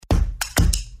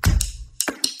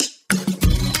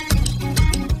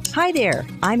Hi there,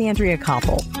 I'm Andrea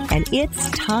Koppel, and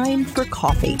it's time for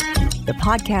Coffee, the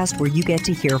podcast where you get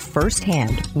to hear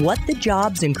firsthand what the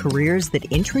jobs and careers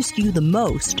that interest you the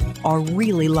most are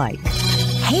really like.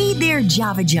 Hey there,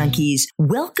 Java Junkies.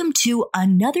 Welcome to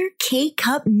another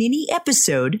K-Cup mini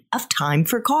episode of Time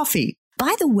for Coffee.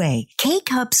 By the way,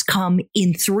 K-Cups come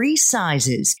in 3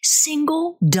 sizes,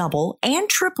 single, double, and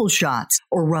triple shots,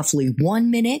 or roughly 1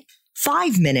 minute,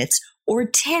 5 minutes, or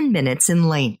 10 minutes in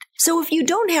length. So if you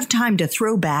don't have time to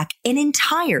throw back an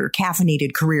entire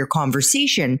caffeinated career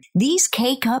conversation, these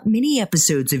K-Cup mini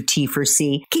episodes of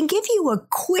T4C can give you a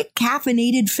quick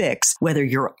caffeinated fix, whether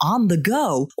you're on the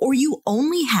go or you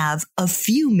only have a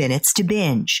few minutes to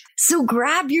binge. So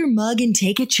grab your mug and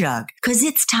take a chug, because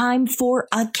it's time for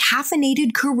a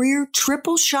caffeinated career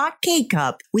triple shot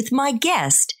K-Cup with my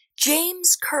guest,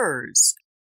 James Kurz.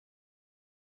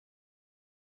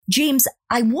 James,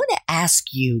 I want to ask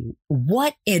you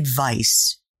what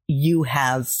advice you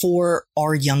have for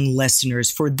our young listeners,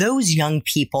 for those young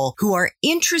people who are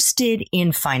interested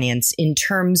in finance in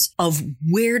terms of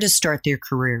where to start their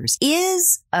careers.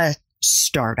 Is a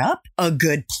startup a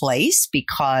good place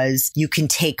because you can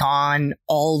take on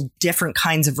all different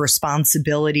kinds of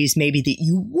responsibilities maybe that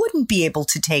you wouldn't be able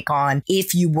to take on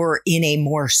if you were in a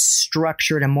more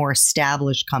structured, a more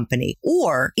established company?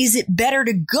 Or is it better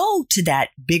to go to that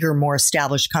bigger, more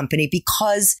established company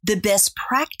because the best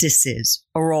practices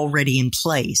are already in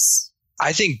place?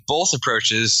 I think both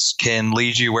approaches can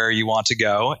lead you where you want to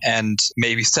go. And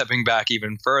maybe stepping back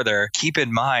even further, keep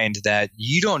in mind that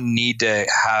you don't need to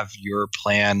have your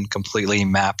plan completely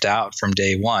mapped out from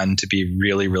day one to be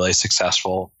really, really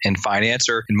successful in finance,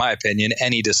 or in my opinion,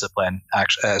 any discipline.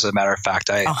 Actually, as a matter of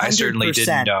fact, I certainly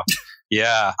didn't know.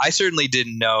 Yeah, I certainly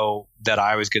didn't know that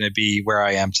I was going to be where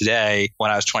I am today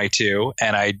when I was 22.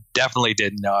 And I definitely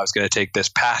didn't know I was going to take this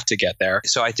path to get there.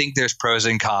 So I think there's pros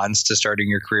and cons to starting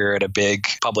your career at a big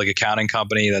public accounting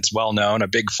company that's well known, a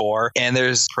big 4. And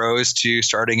there's pros to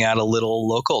starting at a little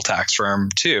local tax firm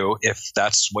too, if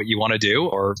that's what you want to do.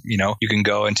 Or, you can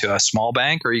go into a small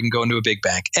bank or you can go into a big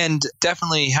bank, and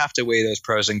definitely have to weigh those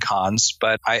pros and cons.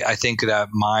 But I think that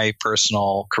my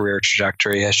personal career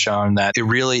trajectory has shown that it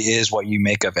really is what you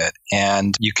make of it.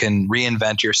 And you can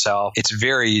reinvent yourself. It's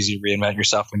very easy to reinvent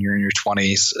yourself when you're in your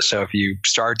 20s. So if you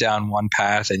start down one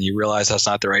path and you realize that's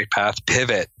not the right path,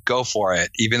 pivot. Go for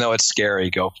it. Even though it's scary,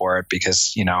 go for it,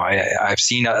 because, I've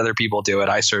seen other people do it.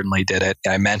 I certainly did it.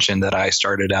 I mentioned that I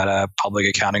started at a public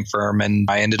accounting firm and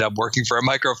I ended up working for a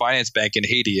microfinance bank in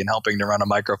Haiti and helping to run a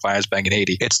microfinance bank in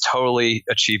Haiti. It's totally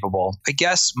achievable. I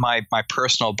guess my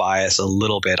personal bias a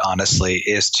little bit, honestly,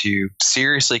 is to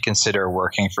seriously consider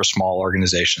working for small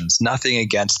organizations. Nothing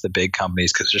against the big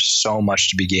companies, because there's so much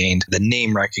to be gained. The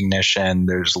name recognition,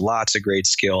 there's lots of great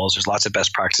skills, there's lots of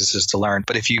best practices to learn.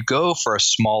 But if you go for a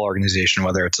small organization,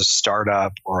 whether it's a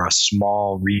startup or a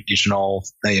small regional,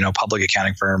 public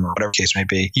accounting firm or whatever the case may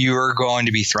be, you're going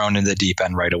to be thrown in the deep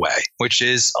end right away, which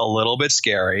is a little bit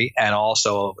scary, and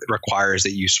also requires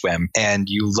that you swim, and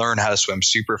you learn how to swim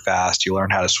super fast. You learn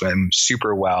how to swim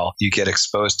super well. You get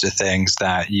exposed to things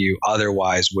that you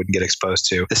otherwise wouldn't get exposed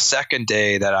to. The second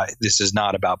day this is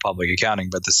not about public accounting,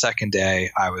 but the second day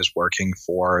I was working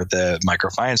for the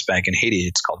microfinance bank in Haiti,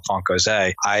 it's called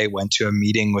Foncoze, I went to a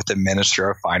meeting with the Minister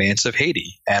of Finance of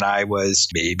Haiti. And I was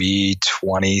maybe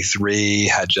 23,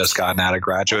 had just gotten out of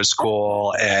graduate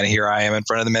school, and here I am in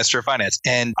front of the Minister of Finance.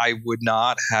 And I would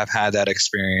not have had that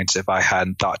experience if I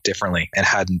hadn't thought differently and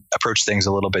hadn't approached things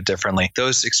a little bit differently.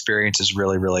 Those experiences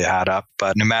really, really add up.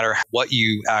 But no matter what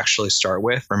you actually start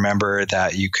with, remember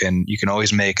that you can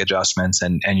always make adjustments,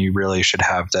 and you really should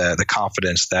have the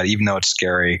confidence that even though it's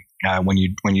scary, when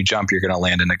you jump, you're going to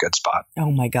land in a good spot.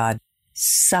 Oh my God.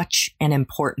 Such an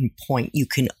important point. You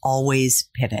can always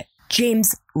pivot.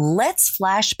 James, let's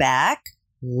flash back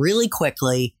really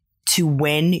quickly to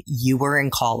when you were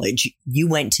in college. You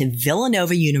went to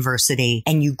Villanova University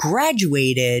and you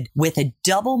graduated with a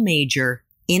double major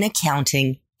in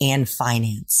accounting and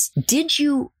finance. Did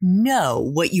you know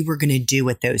what you were going to do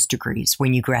with those degrees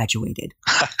when you graduated?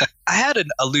 I had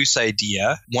a loose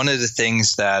idea. One of the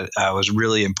things that was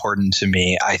really important to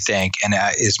me, I think, and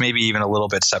is maybe even a little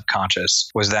bit subconscious,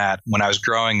 was that when I was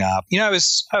growing up, I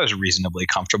was reasonably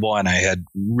comfortable, and I had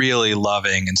really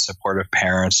loving and supportive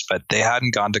parents, but they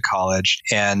hadn't gone to college.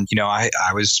 And, I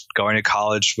was going to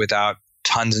college without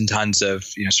tons and tons of,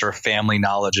 sort of family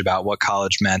knowledge about what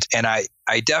college meant. And I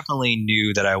definitely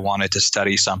knew that I wanted to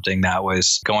study something that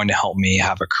was going to help me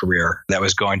have a career, that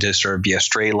was going to sort of be a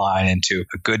straight line into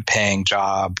a good paying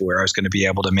job where I was going to be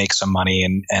able to make some money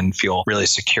and feel really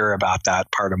secure about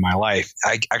that part of my life.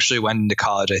 I actually went into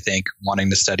college, I think, wanting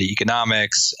to study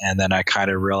economics. And then I kind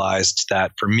of realized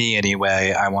that for me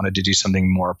anyway, I wanted to do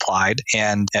something more applied,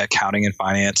 and accounting and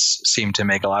finance seemed to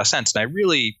make a lot of sense. And I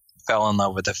really fell in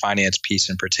love with the finance piece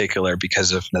in particular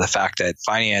because of the fact that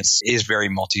finance is very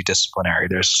multidisciplinary.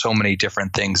 There's so many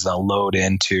different things that load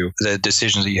into the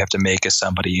decisions that you have to make as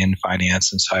somebody in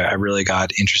finance. And so I really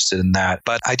got interested in that.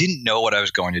 But I didn't know what I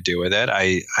was going to do with it.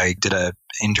 I did a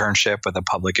internship with a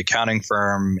public accounting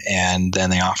firm, and then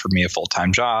they offered me a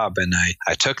full-time job, and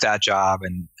I took that job.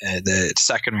 And the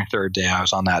second or third day I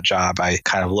was on that job, I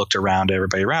kind of looked around at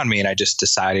everybody around me, and I just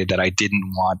decided that I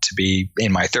didn't want to be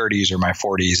in my 30s or my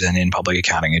 40s and in public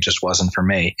accounting. It just wasn't for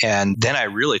me. And then I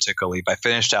really took a leap. I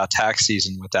finished out tax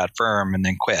season with that firm and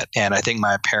then quit. And I think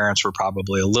my parents were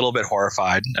probably a little bit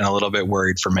horrified and a little bit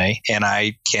worried for me. And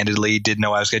I candidly didn't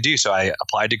know what I was going to do. So I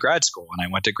applied to grad school, and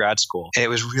I went to grad school. And it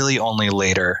was really only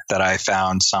later that I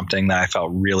found something that I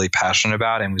felt really passionate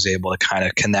about and was able to kind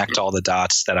of connect all the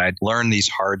dots, that I'd learned these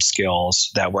hard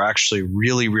skills that were actually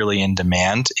really, really in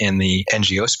demand in the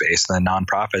NGO space, the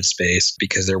nonprofit space,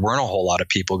 because there weren't a whole lot of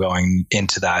people going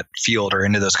into that field or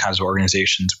into those kinds of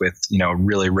organizations with,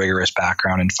 really rigorous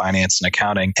background in finance and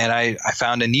accounting. And I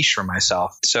found a niche for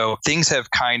myself. So things have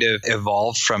kind of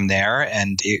evolved from there,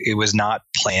 and it was not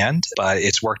planned, but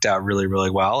it's worked out really,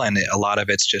 really well. And a lot of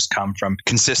it's just come from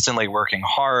consistently working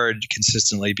hard,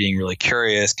 consistently being really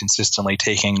curious, consistently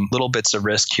taking little bits of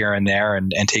risk here and there,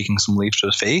 and taking some leaps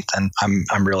of faith. And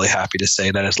I'm really happy to say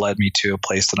that has led me to a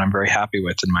place that I'm very happy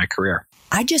with in my career.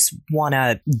 I just want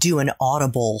to do an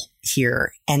audible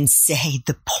here and say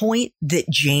the point that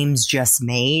James just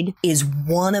made is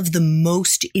one of the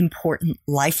most important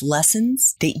life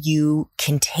lessons that you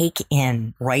can take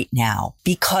in right now,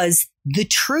 because the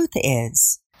truth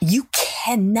is you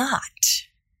cannot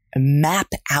map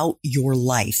out your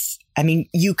life. I mean,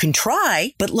 you can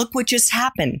try, but look what just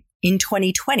happened in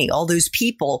 2020. All those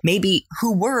people maybe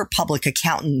who were public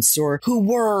accountants or who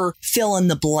were fill in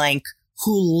the blank,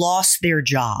 who lost their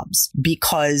jobs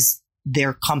because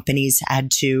their companies had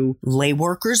to lay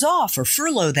workers off or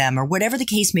furlough them or whatever the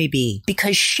case may be,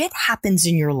 because shit happens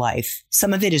in your life.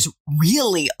 Some of it is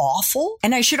really awful.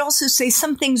 And I should also say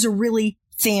some things are really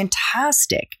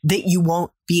fantastic that you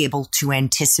won't be able to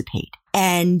anticipate.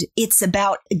 And it's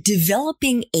about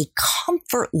developing a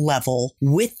comfort level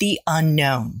with the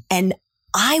unknown. And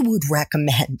I would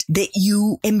recommend that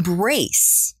you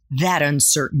embrace that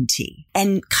uncertainty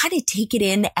and kind of take it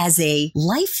in as a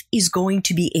life is going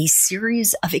to be a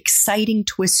series of exciting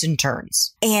twists and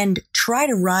turns, and try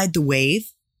to ride the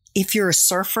wave. If you're a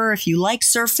surfer, if you like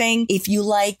surfing, if you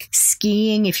like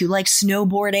skiing, if you like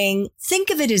snowboarding, think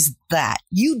of it as that.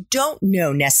 You don't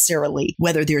know necessarily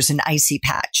whether there's an icy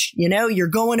patch. You're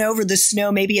going over the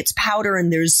snow. Maybe it's powder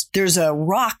and there's a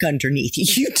rock underneath.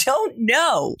 You don't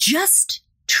know. Just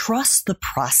trust the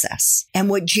process. And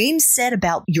what James said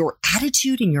about your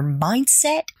attitude and your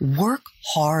mindset, work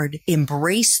hard,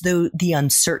 embrace the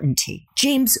uncertainty.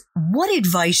 James, what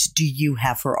advice do you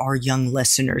have for our young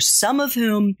listeners, some of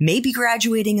whom may be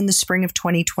graduating in the spring of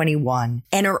 2021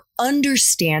 and are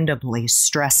understandably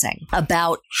stressing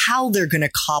about how they're going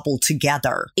to cobble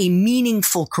together a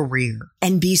meaningful career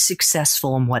and be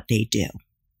successful in what they do?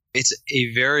 It's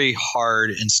a very hard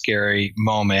and scary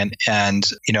moment. And,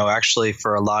 actually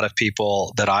for a lot of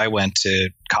people that I went to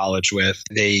college with,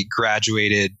 they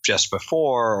graduated just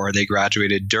before or they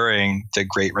graduated during the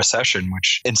Great Recession,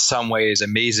 which in some ways,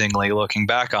 amazingly looking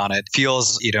back on it,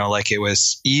 feels, like it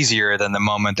was easier than the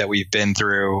moment that we've been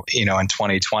through, in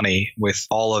 2020 with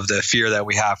all of the fear that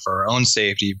we have for our own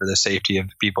safety, for the safety of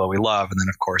the people we love. And then,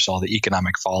 of course, all the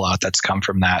economic fallout that's come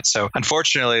from that. So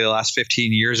unfortunately, the last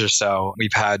 15 years or so,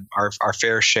 we've had our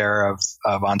fair share of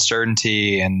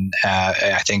uncertainty. And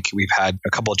I think we've had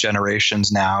a couple of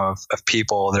generations now of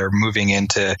people that are moving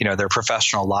into, their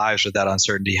professional lives with that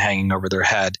uncertainty hanging over their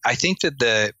head. I think that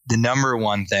the number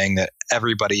one thing that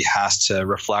everybody has to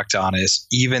reflect on is,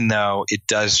 even though it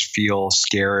does feel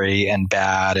scary and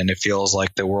bad and it feels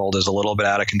like the world is a little bit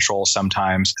out of control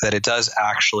sometimes, that it does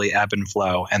actually ebb and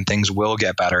flow and things will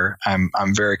get better. I'm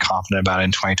very confident about it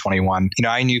in 2021.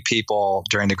 I knew people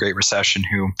during the Great Recession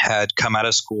who had come out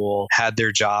of school, had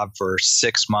their job for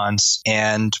 6 months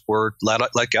and were let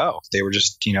go. They were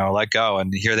just, let go.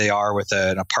 and here they are with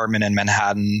an apartment in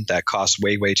Manhattan that costs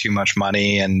way, way too much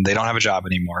money, and they don't have a job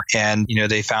anymore. And,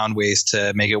 they found ways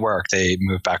to make it work. They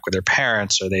moved back with their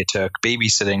parents, or they took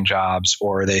babysitting jobs,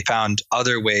 or they found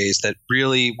other ways that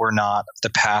really were not the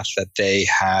path that they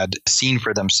had seen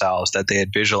for themselves, that they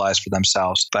had visualized for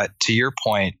themselves. But to your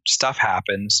point, stuff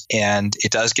happens and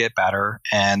it does get better,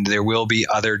 and there will be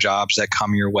other jobs that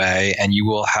come your way, and you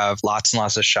will have lots and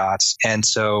lots of shots. And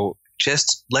so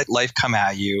just let life come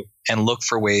at you and look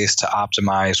for ways to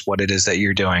optimize what it is that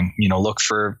you're doing. Look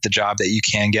for the job that you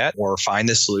can get, or find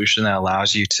the solution that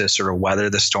allows you to sort of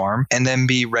weather the storm, and then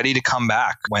be ready to come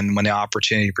back when the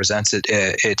opportunity presents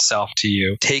itself to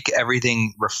you. Take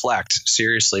everything,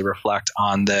 seriously reflect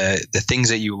on the things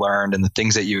that you learned and the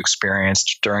things that you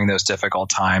experienced during those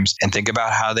difficult times, and think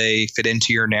about how they fit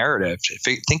into your narrative.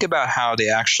 Think about how they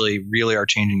actually really are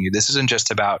changing you. This isn't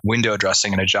just about window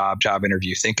dressing in a job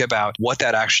interview. Think about what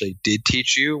that actually did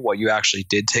teach you, what you actually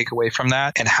did take away from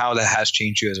that, and how that has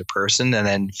changed you as a person, and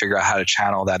then figure out how to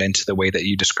channel that into the way that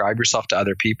you describe yourself to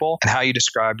other people and how you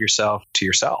describe yourself to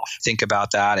yourself. Think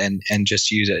about that and just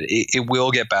use it. It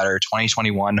will get better.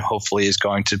 2021 hopefully is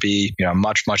going to be a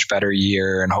much, much better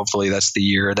year, and hopefully that's the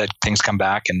year that things come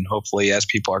back, and hopefully as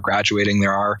people are graduating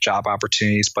there are job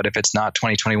opportunities. But if it's not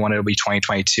 2021, it'll be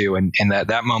 2022, and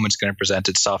that moment's going to present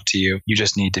itself to you. You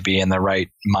just need to be in the right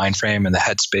mind frame and the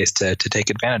headspace to take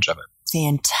advantage of it.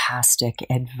 Fantastic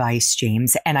advice,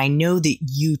 James. And I know that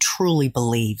you truly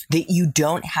believe that you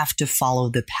don't have to follow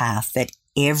the path that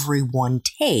everyone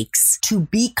takes to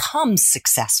become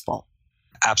successful.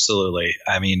 Absolutely.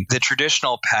 I mean, the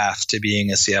traditional path to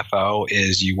being a CFO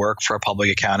is you work for a public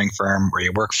accounting firm or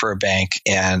you work for a bank.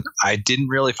 And I didn't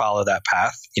really follow that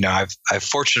path. I've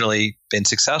fortunately been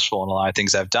successful in a lot of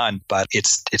things I've done, but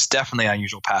it's definitely an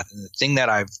unusual path. And the thing that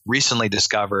I've recently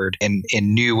discovered in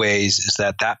new ways is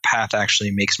that path actually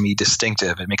makes me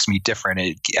distinctive. It makes me different.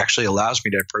 It actually allows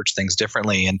me to approach things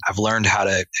differently. And I've learned how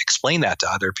to explain that to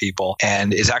other people,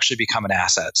 and it's actually become an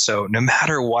asset. So no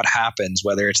matter what happens,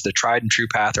 whether it's the tried and true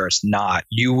path or it's not,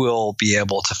 you will be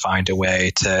able to find a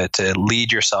way to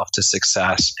lead yourself to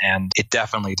success. And it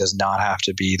definitely does not have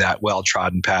to be that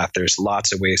well-trodden path. There's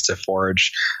lots of ways to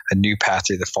forge a new path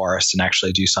through the forest and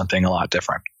actually do something a lot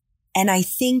different. And I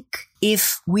think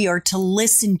if we are to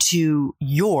listen to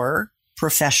your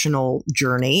professional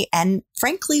journey, and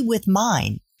frankly with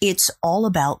mine, it's all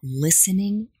about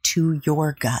listening to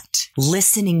your gut,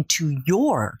 listening to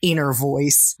your inner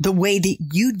voice, the way that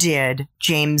you did,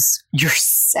 James, your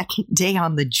second day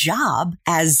on the job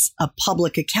as a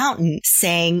public accountant,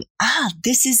 saying,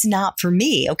 this is not for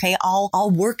me. Okay,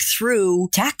 I'll work through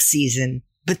tax season,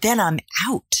 but then I'm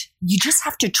out. You just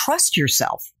have to trust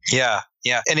yourself. Yeah.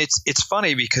 And it's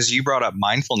funny because you brought up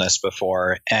mindfulness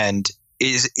before, and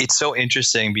it's so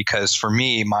interesting because for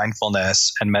me,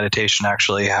 mindfulness and meditation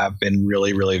actually have been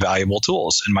really, really valuable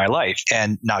tools in my life,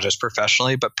 and not just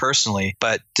professionally, but personally.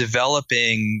 But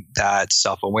developing that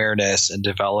self-awareness and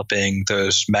developing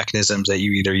those mechanisms that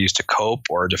you either use to cope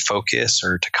or to focus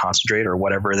or to concentrate or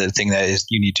whatever the thing that is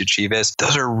you need to achieve is,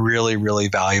 those are really, really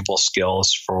valuable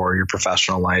skills for your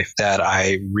professional life that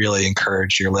I really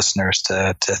encourage your listeners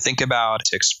to think about,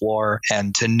 to explore,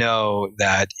 and to know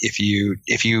that if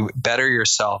you better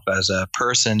yourself as a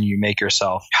person, you make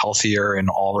yourself healthier in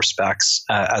all respects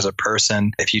as a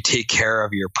person. If you take care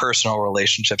of your personal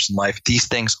relationships in life, these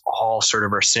things all sort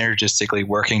of are synergistically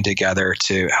working together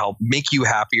to help make you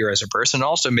happier as a person and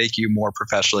also make you more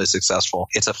professionally successful.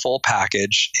 It's a full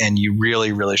package, and you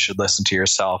really, really should listen to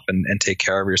yourself and take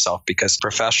care of yourself, because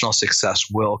professional success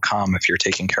will come if you're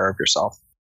taking care of yourself.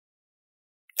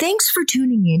 Thanks for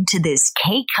tuning in to this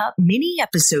K-Cup mini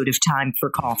episode of Time for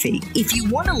Coffee. If you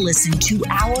want to listen to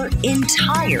our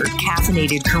entire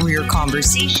caffeinated career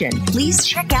conversation, please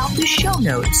check out the show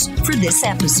notes for this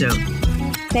episode.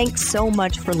 Thanks so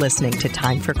much for listening to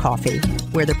Time for Coffee,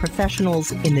 where the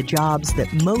professionals in the jobs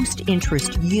that most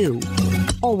interest you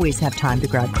always have time to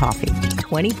grab coffee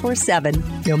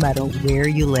 24/7, no matter where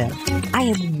you live. I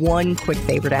have one quick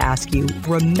favor to ask you.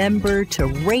 Remember to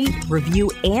rate, review,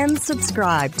 and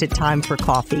subscribe to Time for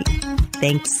Coffee.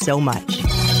 Thanks so much.